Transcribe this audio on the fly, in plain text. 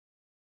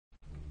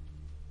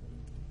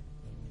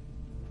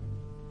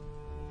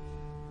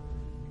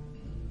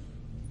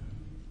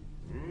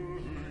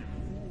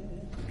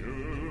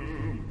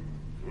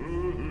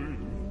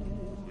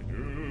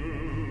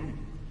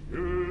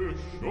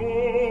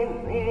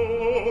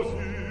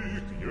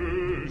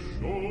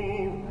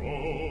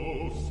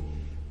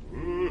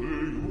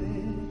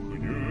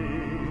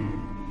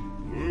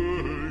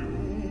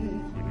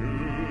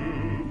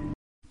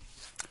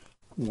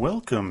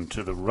Welcome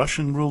to the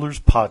Russian Rulers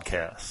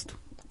Podcast,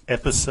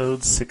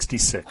 Episode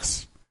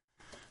 66,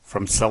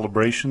 From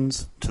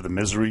Celebrations to the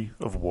Misery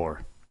of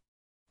War.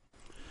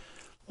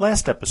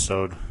 Last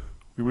episode,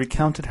 we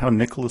recounted how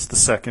Nicholas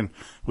II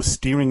was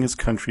steering his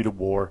country to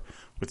war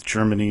with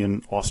Germany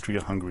and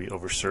Austria-Hungary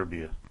over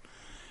Serbia.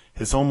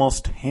 His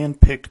almost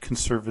hand-picked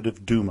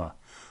conservative Duma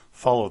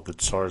followed the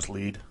Tsar's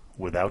lead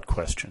without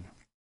question.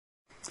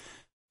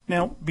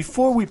 Now,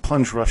 before we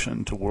plunge Russia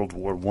into World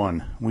War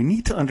I, we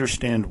need to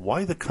understand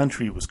why the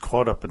country was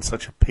caught up in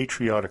such a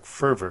patriotic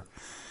fervor,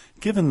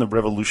 given the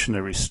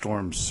revolutionary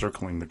storms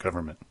circling the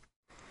government.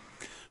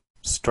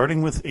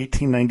 Starting with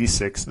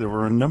 1896, there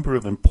were a number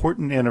of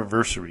important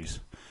anniversaries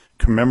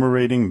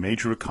commemorating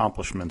major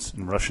accomplishments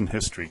in Russian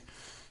history,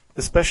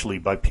 especially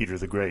by Peter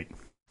the Great.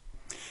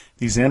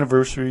 These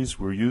anniversaries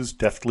were used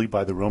deftly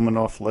by the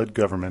Romanov-led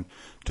government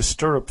to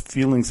stir up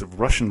feelings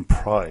of Russian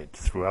pride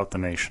throughout the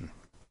nation.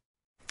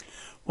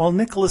 While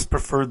Nicholas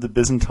preferred the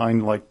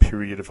Byzantine-like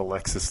period of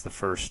Alexis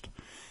I,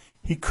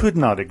 he could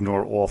not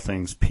ignore all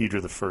things Peter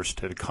I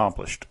had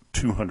accomplished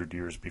 200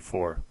 years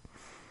before.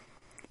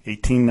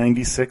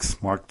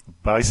 1896 marked the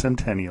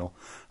bicentennial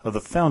of the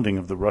founding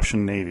of the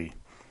Russian Navy,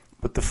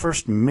 but the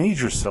first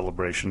major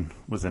celebration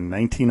was in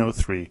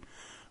 1903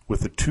 with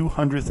the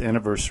 200th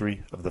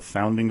anniversary of the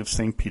founding of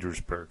St.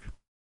 Petersburg.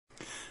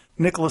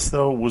 Nicholas,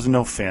 though, was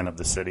no fan of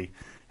the city,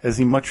 as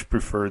he much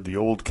preferred the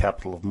old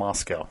capital of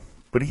Moscow,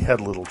 but he had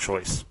little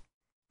choice.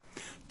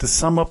 To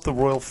sum up the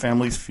royal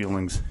family's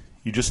feelings,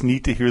 you just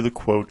need to hear the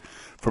quote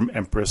from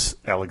Empress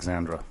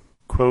Alexandra.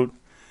 Quote,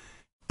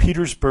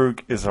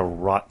 "Petersburg is a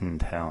rotten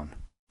town,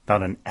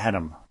 not an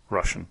atom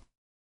Russian."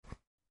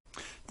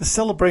 The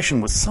celebration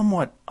was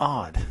somewhat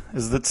odd,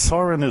 as the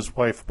Tsar and his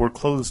wife wore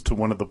clothes to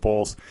one of the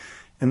balls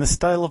in the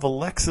style of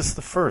Alexis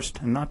I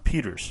and not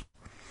Peter's.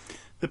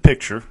 The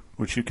picture,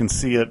 which you can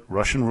see at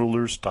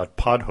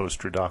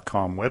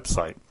russianrulers.podhoster.com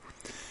website,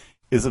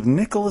 is of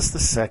Nicholas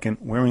II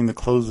wearing the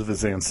clothes of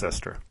his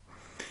ancestor.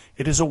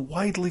 It is a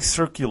widely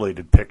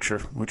circulated picture,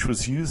 which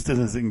was used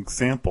as an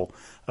example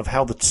of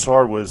how the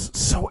Tsar was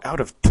so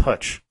out of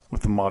touch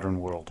with the modern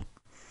world.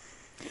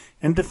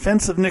 In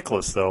defense of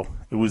Nicholas, though,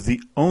 it was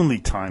the only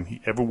time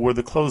he ever wore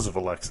the clothes of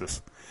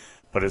Alexis,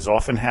 but as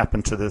often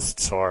happened to this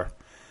Tsar,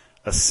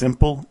 a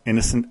simple,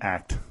 innocent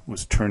act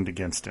was turned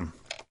against him.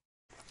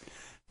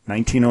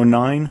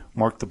 1909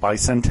 marked the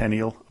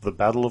bicentennial of the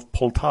Battle of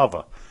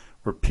Poltava,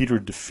 where Peter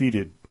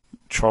defeated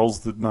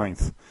Charles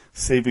IX,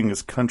 saving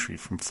his country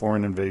from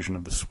foreign invasion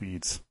of the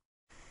Swedes.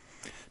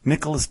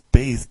 Nicholas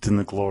bathed in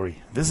the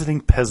glory,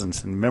 visiting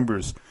peasants and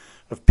members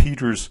of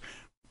Peter's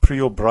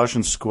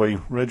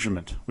Preobrazhenskoy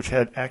regiment, which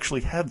had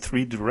actually had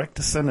 3 direct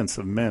descendants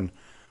of men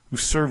who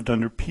served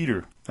under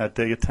Peter that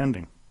day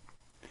attending.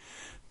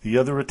 The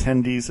other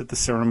attendees at the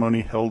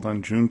ceremony held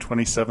on June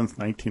 27,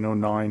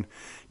 1909,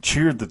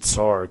 cheered the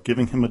Tsar,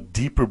 giving him a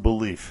deeper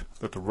belief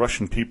that the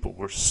Russian people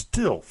were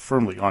still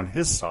firmly on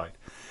his side,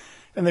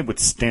 and they would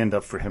stand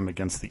up for him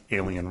against the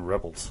alien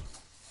rebels.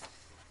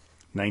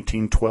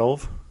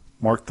 1912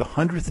 marked the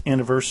 100th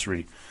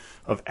anniversary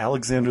of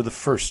Alexander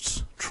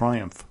I's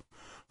triumph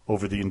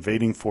over the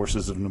invading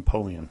forces of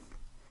Napoleon.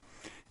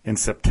 In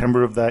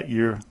September of that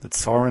year, the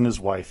Tsar and his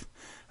wife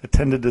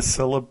attended a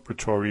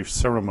celebratory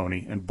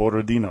ceremony in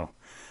Borodino,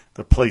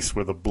 the place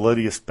where the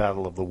bloodiest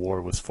battle of the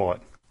war was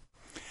fought.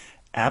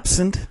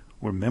 Absent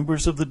were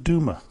members of the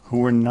Duma who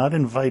were not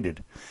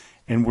invited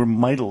and were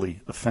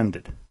mightily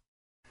offended.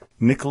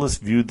 Nicholas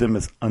viewed them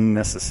as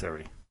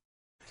unnecessary.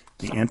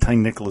 The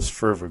anti-Nicholas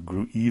fervor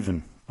grew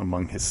even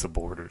among his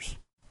supporters.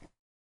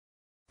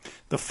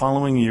 The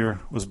following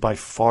year was by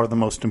far the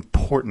most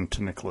important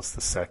to Nicholas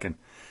II,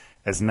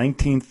 as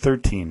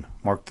 1913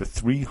 marked the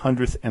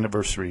 300th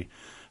anniversary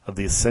of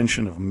the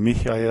ascension of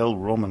Mikhail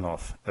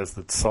Romanov as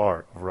the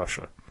Tsar of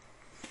Russia.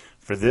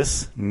 For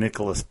this,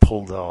 Nicholas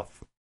pulled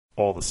off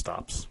all the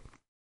stops.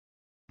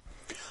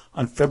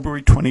 On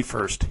February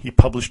 21st, he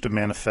published a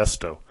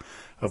manifesto,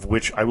 of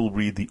which I will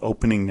read the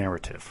opening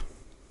narrative.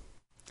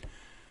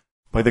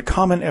 By the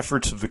common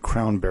efforts of the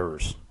crown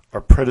bearers,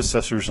 our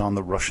predecessors on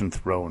the Russian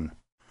throne,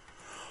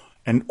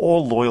 and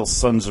all loyal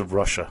sons of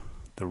Russia,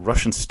 the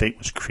Russian state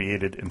was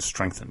created and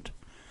strengthened.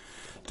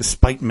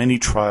 Despite many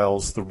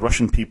trials, the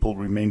Russian people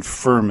remained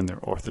firm in their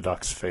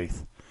Orthodox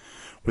faith.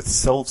 With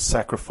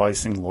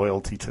self-sacrificing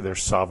loyalty to their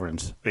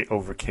sovereigns, they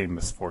overcame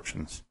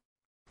misfortunes.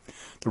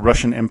 The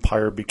Russian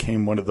Empire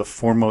became one of the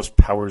foremost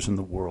powers in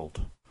the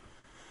world.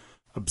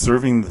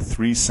 Observing the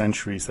 3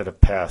 centuries that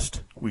have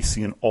passed, we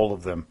see in all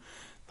of them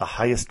the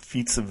highest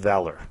feats of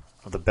valor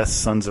of the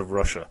best sons of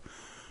Russia,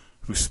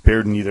 who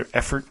spared neither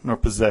effort nor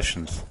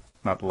possessions,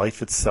 not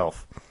life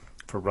itself,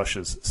 for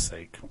Russia's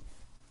sake.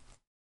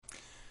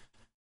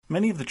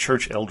 Many of the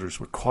church elders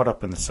were caught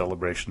up in the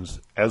celebrations,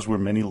 as were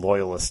many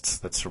loyalists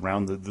that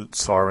surrounded the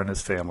Tsar and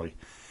his family,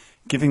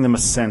 giving them a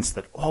sense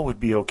that all would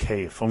be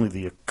okay if only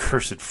the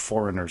accursed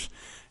foreigners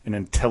and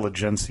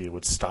intelligentsia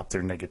would stop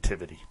their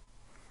negativity.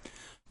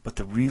 But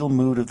the real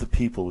mood of the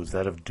people was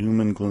that of doom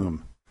and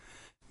gloom.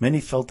 Many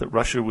felt that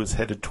Russia was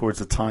headed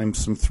towards a time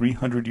some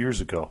 300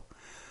 years ago,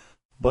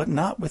 but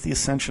not with the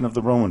ascension of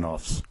the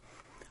Romanovs,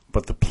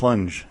 but the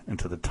plunge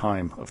into the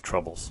time of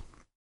troubles.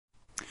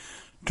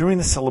 During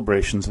the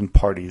celebrations and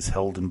parties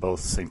held in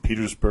both St.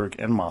 Petersburg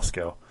and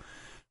Moscow,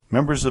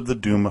 members of the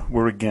Duma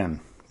were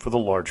again, for the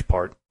large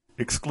part,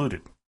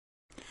 excluded.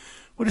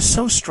 What is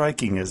so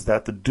striking is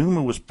that the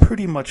Duma was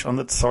pretty much on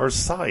the Tsar's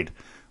side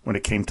when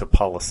it came to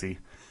policy,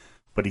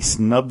 but he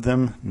snubbed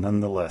them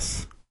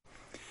nonetheless.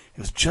 It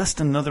was just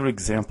another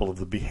example of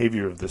the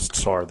behavior of this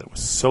Tsar that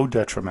was so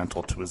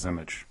detrimental to his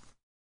image.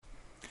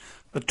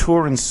 A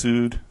tour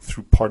ensued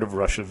through part of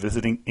Russia,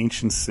 visiting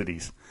ancient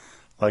cities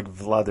like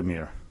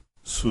Vladimir,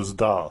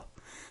 Suzdal,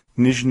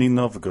 Nizhny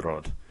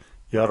Novgorod,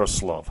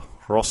 Yaroslav,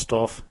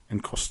 Rostov,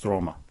 and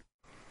Kostroma.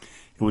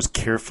 It was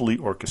carefully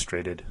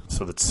orchestrated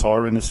so that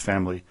Tsar and his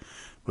family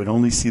would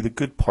only see the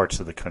good parts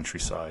of the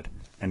countryside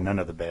and none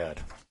of the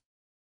bad.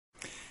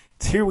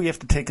 It's here we have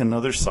to take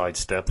another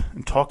sidestep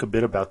and talk a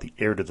bit about the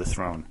heir to the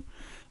throne,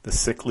 the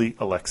sickly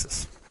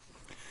Alexis.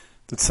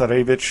 The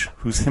Tsarevich,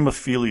 whose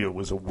hemophilia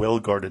was a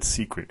well-guarded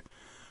secret,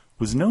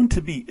 was known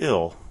to be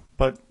ill,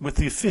 but with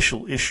the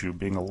official issue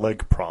being a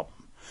leg problem,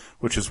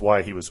 which is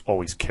why he was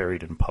always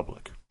carried in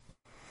public.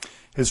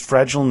 His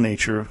fragile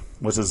nature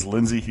was, as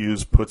Lindsay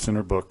Hughes puts in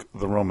her book,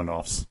 The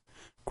Romanovs,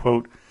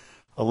 quote,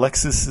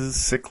 Alexis's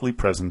sickly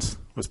presence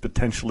was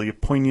potentially a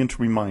poignant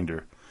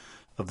reminder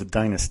of the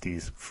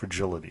dynasty's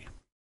fragility.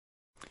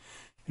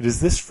 It is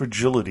this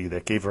fragility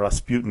that gave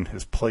Rasputin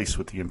his place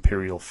with the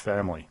imperial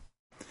family.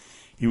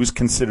 He was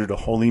considered a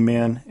holy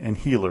man and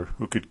healer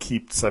who could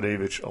keep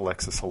Tsarevich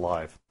Alexis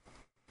alive.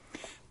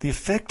 The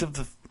effect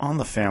on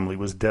the family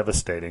was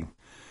devastating.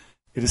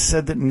 It is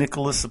said that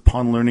Nicholas,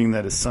 upon learning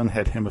that his son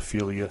had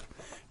hemophilia,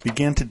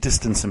 began to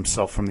distance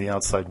himself from the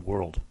outside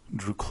world and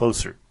drew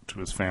closer to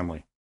his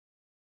family.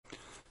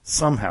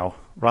 Somehow,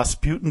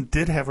 Rasputin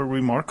did have a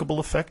remarkable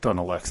effect on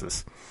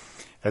Alexis,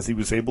 as he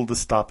was able to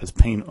stop his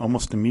pain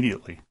almost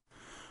immediately,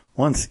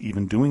 once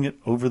even doing it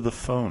over the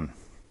phone.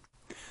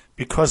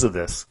 Because of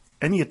this,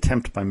 any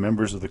attempt by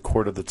members of the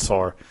court of the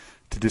Tsar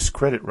to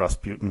discredit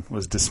Rasputin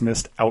was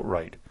dismissed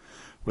outright,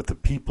 with the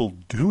people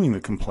doing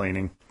the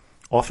complaining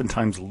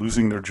oftentimes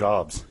losing their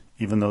jobs,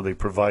 even though they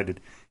provided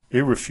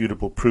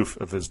irrefutable proof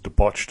of his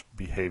debauched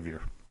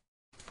behavior.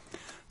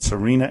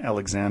 Tsarina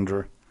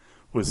Alexandra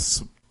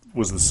was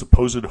the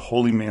supposed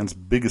holy man's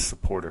biggest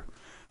supporter,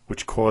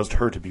 which caused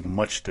her to be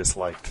much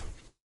disliked.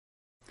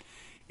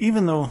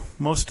 Even though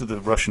most of the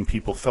Russian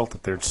people felt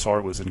that their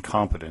Tsar was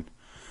incompetent,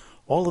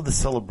 all of the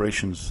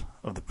celebrations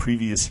of the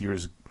previous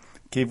years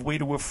gave way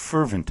to a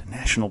fervent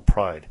national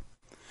pride.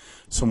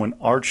 So when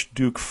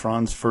Archduke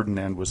Franz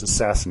Ferdinand was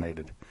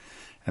assassinated,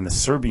 and the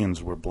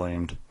Serbians were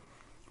blamed,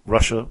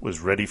 Russia was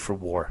ready for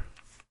war.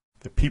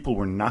 The people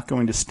were not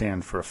going to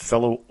stand for a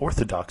fellow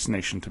Orthodox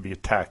nation to be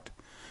attacked.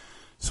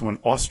 So when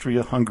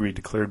Austria-Hungary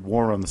declared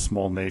war on the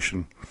small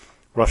nation,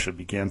 Russia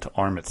began to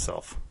arm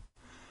itself.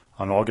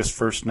 On August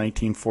 1st,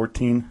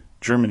 1914,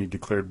 Germany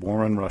declared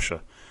war on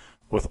Russia,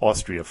 with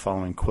Austria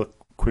following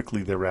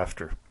quickly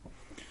thereafter.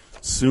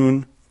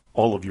 Soon,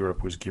 all of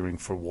Europe was gearing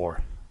for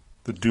war.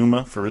 The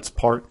Duma, for its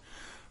part,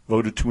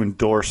 voted to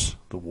endorse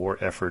the war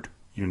effort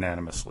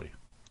unanimously.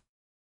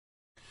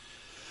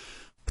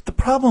 But the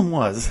problem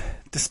was,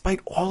 despite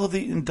all of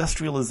the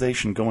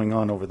industrialization going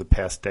on over the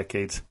past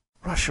decades,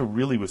 Russia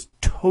really was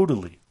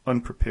totally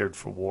unprepared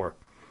for war.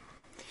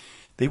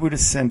 They were to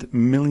send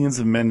millions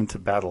of men into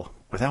battle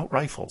without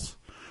rifles,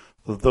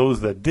 though those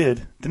that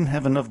didn't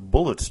have enough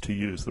bullets to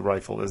use the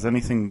rifle as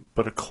anything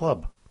but a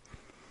club.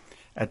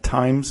 At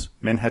times,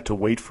 men had to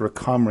wait for a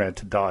comrade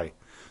to die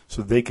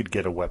so they could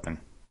get a weapon.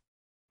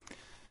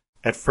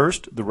 At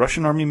first, the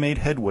Russian army made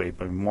headway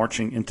by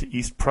marching into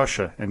East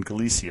Prussia and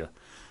Galicia,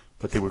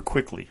 but they were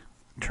quickly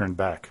turned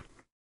back.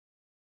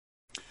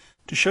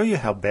 To show you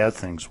how bad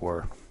things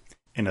were,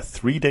 in a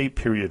 3-day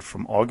period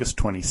from August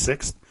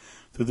 26th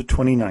through the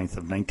 29th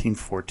of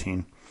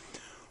 1914,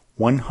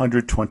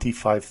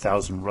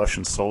 125,000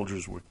 Russian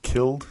soldiers were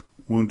killed,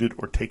 wounded,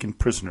 or taken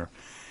prisoner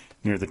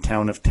near the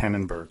town of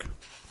Tannenberg.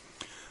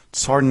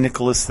 Tsar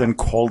Nicholas then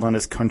called on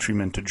his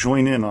countrymen to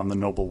join in on the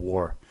noble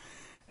war,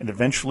 and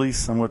eventually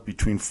somewhat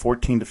between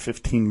 14 to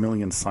 15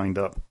 million signed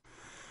up.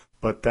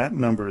 But that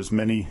number, as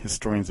many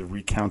historians have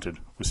recounted,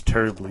 was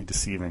terribly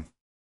deceiving.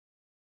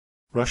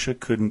 Russia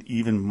couldn't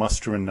even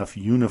muster enough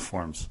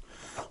uniforms,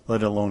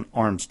 let alone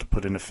arms, to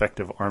put an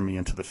effective army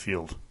into the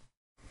field.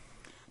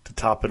 To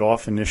top it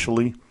off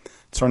initially,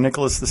 Tsar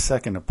Nicholas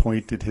II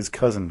appointed his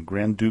cousin,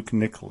 Grand Duke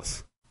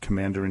Nicholas,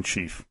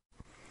 commander-in-chief.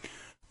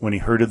 When he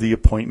heard of the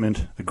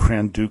appointment, the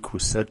Grand Duke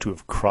was said to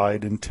have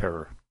cried in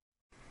terror.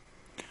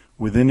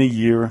 Within a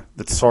year,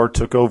 the Tsar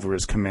took over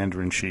as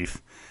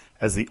commander-in-chief,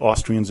 as the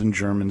Austrians and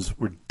Germans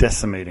were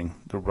decimating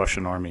the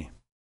Russian army.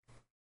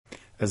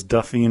 As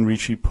Duffy and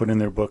Ricci put in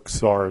their book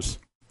Tsars,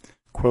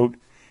 quote,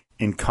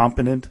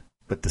 incompetent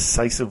but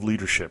decisive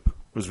leadership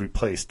was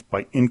replaced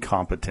by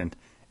incompetent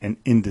and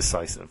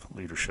indecisive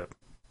leadership.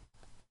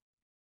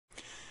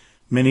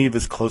 Many of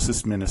his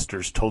closest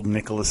ministers told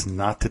Nicholas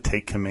not to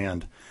take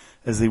command,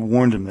 as they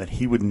warned him that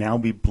he would now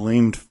be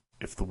blamed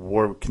if the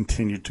war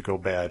continued to go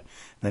bad,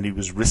 and that he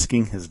was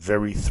risking his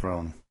very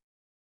throne.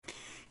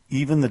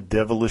 Even the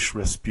devilish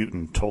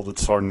Rasputin told the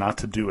Tsar not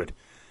to do it,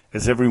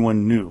 as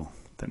everyone knew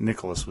that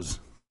Nicholas was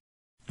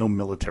no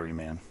military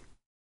man.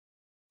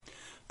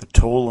 The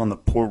toll on the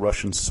poor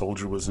Russian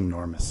soldier was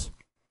enormous.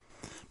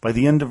 By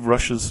the end of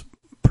Russia's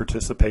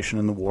participation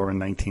in the war in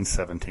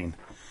 1917,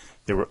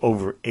 there were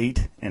over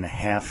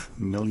 8.5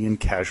 million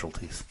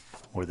casualties,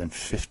 more than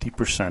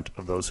 50%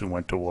 of those who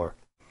went to war.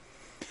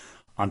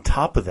 On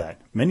top of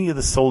that, many of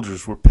the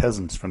soldiers were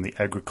peasants from the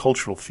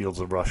agricultural fields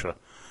of Russia,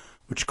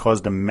 which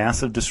caused a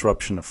massive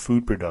disruption of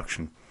food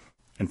production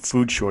and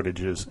food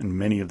shortages in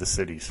many of the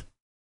cities.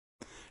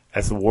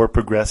 As the war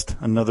progressed,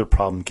 another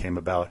problem came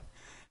about,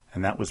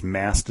 and that was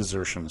mass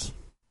desertions.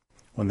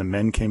 When the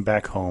men came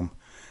back home,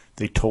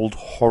 they told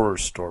horror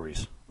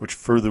stories, which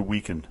further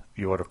weakened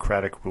the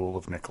autocratic rule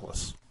of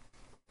Nicholas.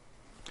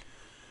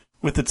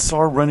 With the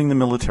Tsar running the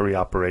military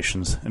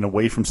operations and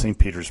away from St.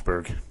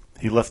 Petersburg,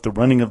 he left the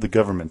running of the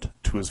government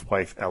to his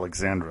wife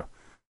Alexandra,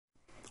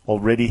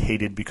 already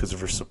hated because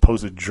of her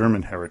supposed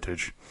German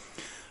heritage,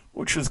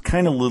 which was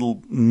kind of a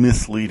little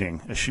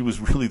misleading, as she was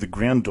really the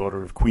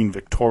granddaughter of Queen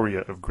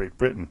Victoria of Great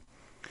Britain.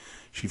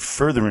 She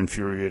further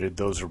infuriated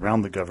those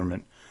around the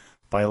government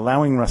by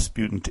allowing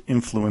Rasputin to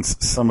influence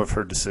some of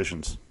her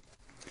decisions.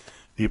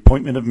 The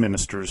appointment of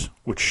ministers,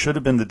 which should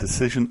have been the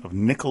decision of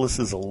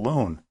Nicholas's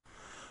alone,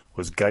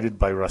 was guided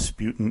by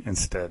Rasputin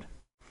instead.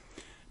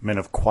 Men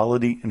of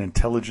quality and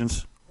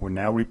intelligence were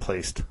now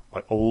replaced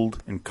by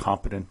old,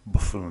 incompetent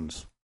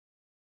buffoons.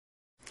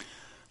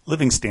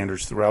 Living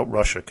standards throughout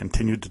Russia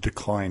continued to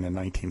decline in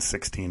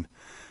 1916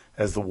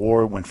 as the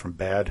war went from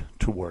bad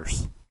to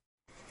worse.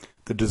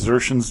 The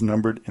desertions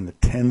numbered in the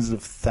tens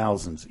of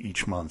thousands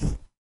each month.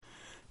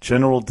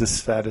 General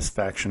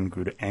dissatisfaction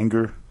grew to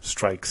anger,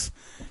 strikes,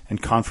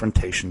 and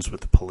confrontations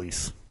with the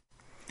police.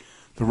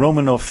 The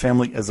Romanov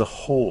family as a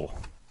whole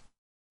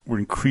were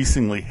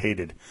increasingly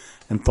hated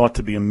and thought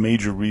to be a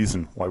major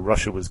reason why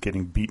Russia was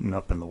getting beaten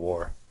up in the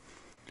war.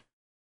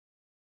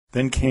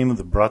 Then came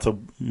the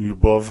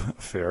Brato-Lyubov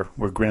affair,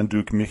 where Grand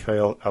Duke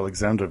Mikhail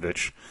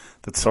Alexandrovich,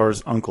 the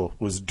Tsar's uncle,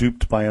 was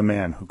duped by a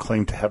man who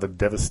claimed to have a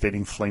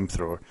devastating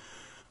flamethrower,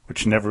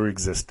 which never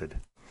existed.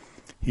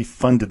 He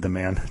funded the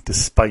man,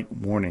 despite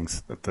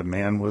warnings that the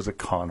man was a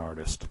con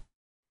artist.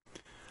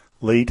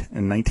 Late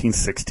in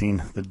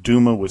 1916, the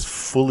Duma was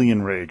fully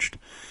enraged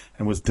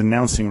and was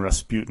denouncing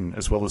Rasputin,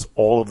 as well as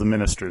all of the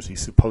ministers he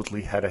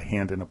supposedly had a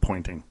hand in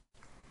appointing.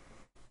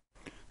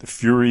 The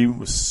fury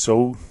was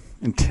so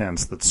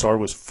intense that Tsar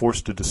was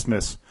forced to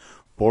dismiss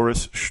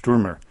Boris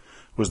Sturmer,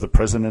 who was the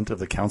president of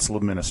the Council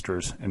of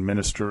Ministers and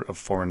Minister of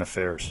Foreign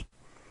Affairs.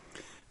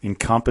 The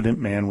incompetent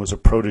man was a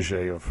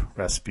protege of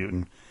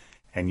Rasputin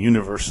and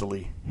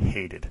universally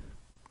hated.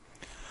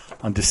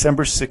 On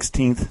December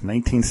 16,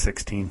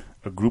 1916,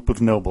 a group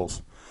of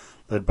nobles,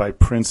 led by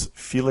Prince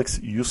Felix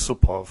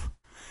Yusupov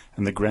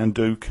and the Grand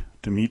Duke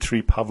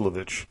Dmitry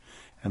Pavlovich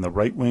and the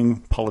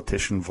right-wing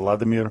politician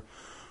Vladimir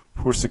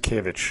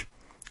Pursakevich,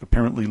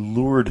 apparently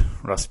lured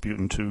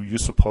Rasputin to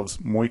Yusupov's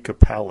Moika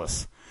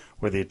Palace,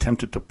 where they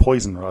attempted to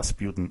poison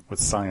Rasputin with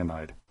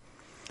cyanide.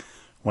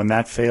 When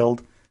that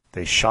failed,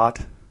 they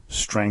shot,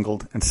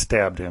 strangled, and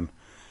stabbed him,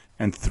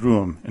 and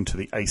threw him into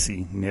the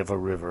icy Neva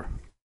River.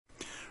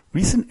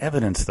 Recent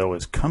evidence, though,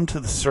 has come to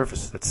the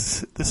surface that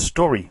this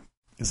story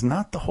is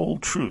not the whole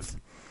truth.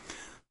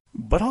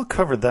 But I'll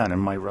cover that in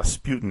my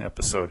Rasputin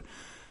episode,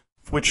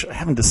 which I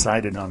haven't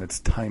decided on its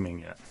timing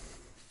yet.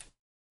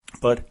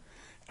 But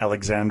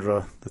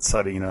Alexandra, the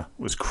Tsarina,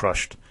 was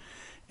crushed,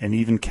 and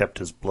even kept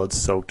his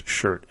blood-soaked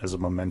shirt as a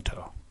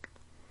memento.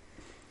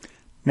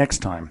 Next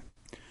time,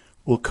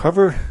 we'll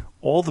cover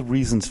all the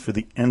reasons for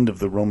the end of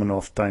the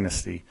Romanov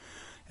dynasty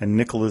and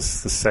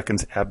Nicholas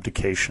II's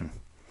abdication.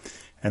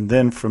 And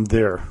then from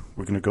there,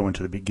 we're going to go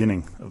into the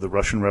beginning of the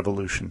Russian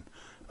Revolution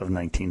of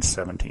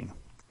 1917.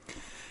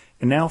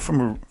 And now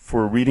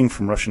for a reading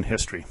from Russian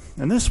history.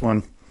 And this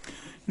one,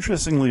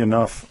 interestingly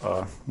enough,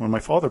 when my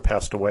father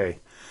passed away,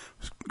 I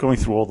was going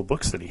through all the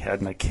books that he had,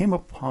 and I came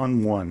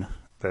upon one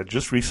that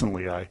just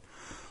recently I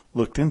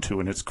looked into,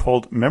 and it's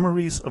called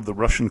Memories of the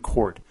Russian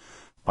Court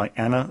by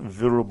Anna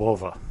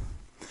Vyrubova.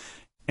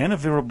 Anna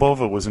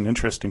Vyrubova was an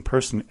interesting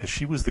person, as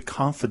she was the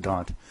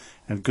confidant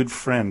and good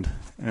friend,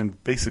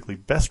 and basically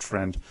best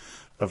friend,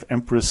 of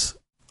Empress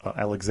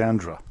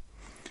Alexandra.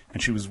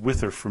 And she was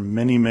with her for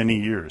many, many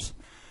years.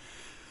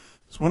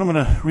 So what I'm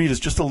going to read is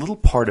just a little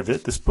part of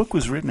it. This book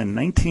was written in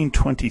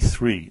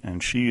 1923,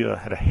 and she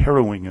had a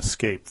harrowing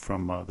escape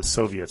from the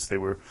Soviets. They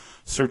were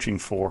searching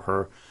for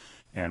her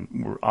and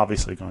were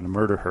obviously going to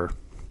murder her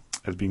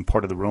as being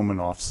part of the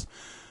Romanovs.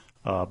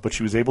 But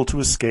she was able to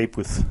escape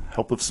with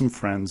help of some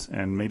friends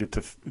and made it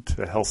to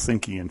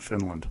Helsinki in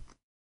Finland.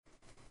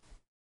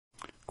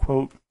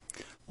 Quote,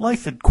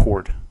 "Life at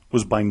court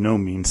was by no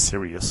means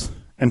serious.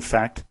 In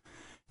fact,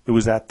 it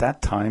was at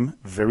that time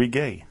very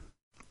gay.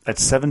 At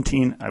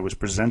 17, I was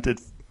presented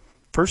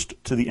first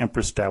to the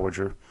Empress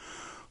Dowager,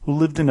 who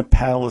lived in a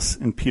palace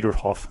in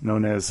Peterhof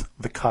known as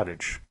the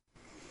Cottage.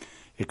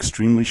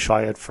 Extremely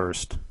shy at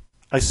first,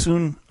 I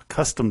soon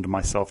accustomed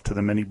myself to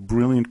the many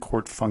brilliant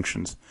court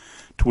functions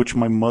to which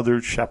my mother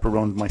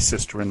chaperoned my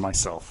sister and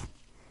myself.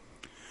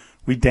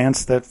 We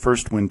danced that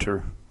first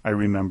winter, I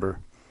remember,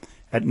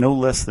 at no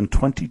less than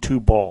 22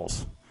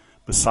 balls,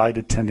 beside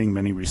attending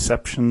many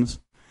receptions,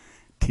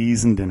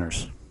 teas, and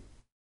dinners.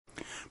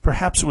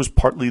 Perhaps it was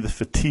partly the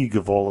fatigue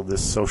of all of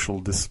this social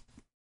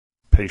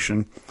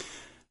dissipation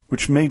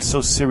which made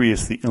so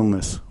serious the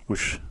illness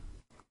which,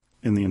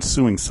 in the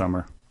ensuing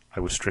summer, I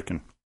was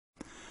stricken.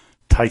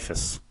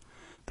 Typhus,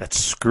 that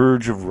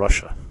scourge of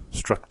Russia,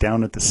 struck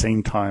down at the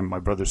same time my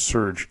brother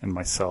Serge and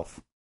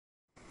myself.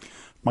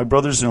 My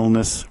brother's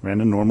illness ran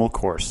a normal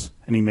course,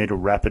 and he made a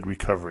rapid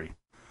recovery.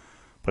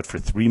 But for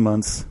 3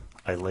 months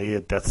I lay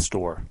at death's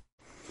door.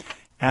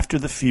 After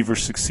the fever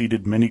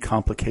succeeded many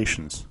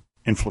complications,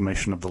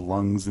 inflammation of the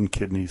lungs and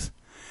kidneys,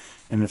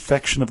 an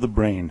infection of the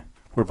brain,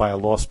 whereby I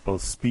lost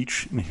both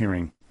speech and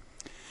hearing.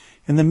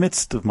 In the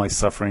midst of my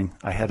suffering,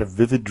 I had a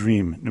vivid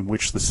dream in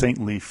which the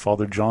saintly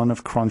Father John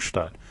of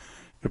Kronstadt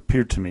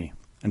appeared to me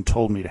and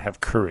told me to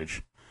have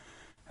courage,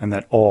 and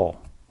that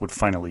all would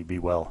finally be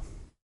well.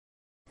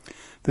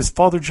 This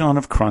Father John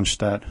of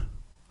Kronstadt,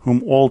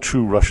 whom all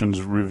true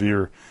Russians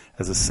revere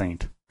as a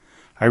saint,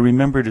 I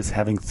remembered as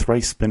having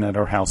thrice been at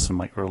our house in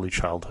my early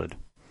childhood.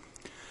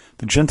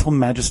 The gentle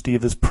majesty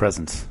of his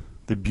presence,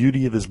 the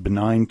beauty of his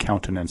benign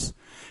countenance,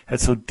 had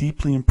so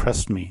deeply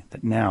impressed me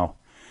that now,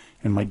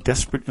 in my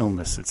desperate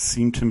illness, it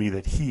seemed to me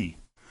that he,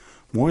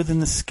 more than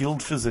the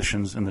skilled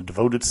physicians and the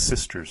devoted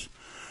sisters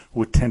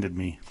who attended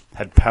me,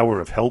 had power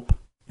of help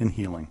and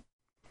healing.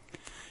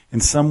 In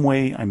some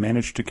way I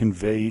managed to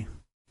convey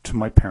to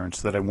my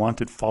parents that I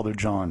wanted Father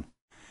John,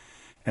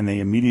 and they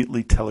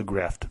immediately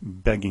telegraphed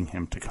begging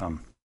him to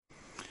come.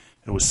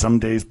 It was some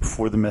days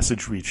before the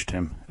message reached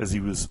him, as he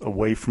was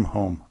away from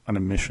home on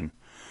a mission,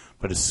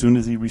 but as soon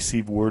as he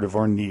received word of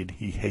our need,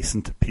 he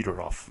hastened to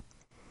Peterhof.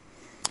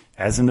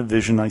 As in a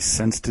vision, I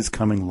sensed his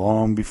coming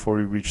long before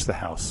he reached the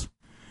house,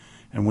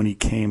 and when he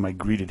came I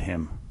greeted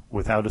him,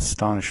 without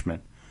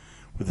astonishment,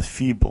 with a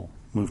feeble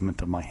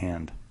movement of my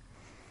hand.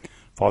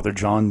 Father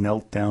John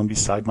knelt down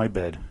beside my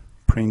bed,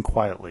 praying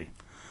quietly,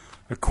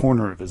 a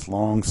corner of his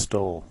long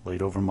stole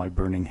laid over my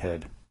burning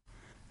head.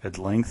 At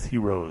length he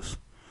rose,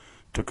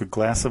 took a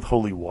glass of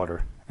holy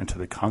water, and to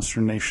the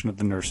consternation of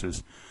the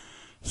nurses,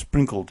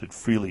 sprinkled it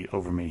freely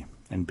over me,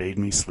 and bade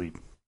me sleep.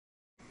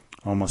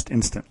 Almost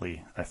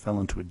instantly I fell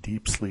into a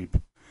deep sleep,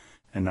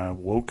 and I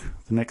awoke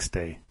the next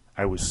day.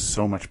 I was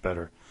so much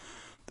better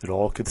that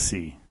all could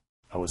see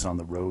I was on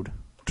the road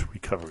to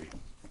recovery.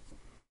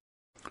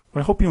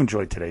 Well, I hope you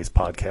enjoyed today's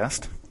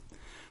podcast.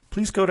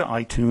 Please go to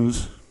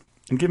iTunes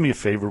and give me a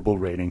favorable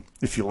rating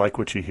if you like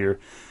what you hear,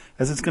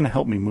 as it's going to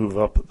help me move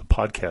up the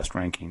podcast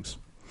rankings.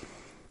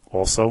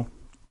 Also,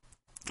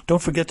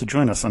 don't forget to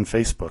join us on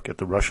Facebook at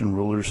the Russian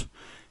Rulers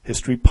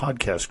History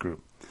Podcast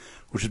Group,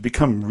 which has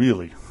become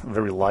really a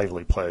very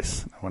lively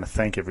place. I want to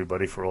thank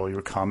everybody for all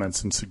your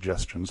comments and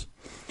suggestions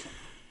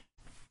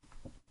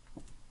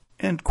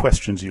and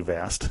questions you've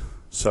asked.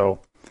 So,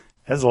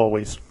 as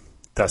always,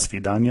 до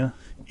свидания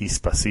и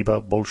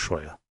спасибо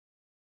большое.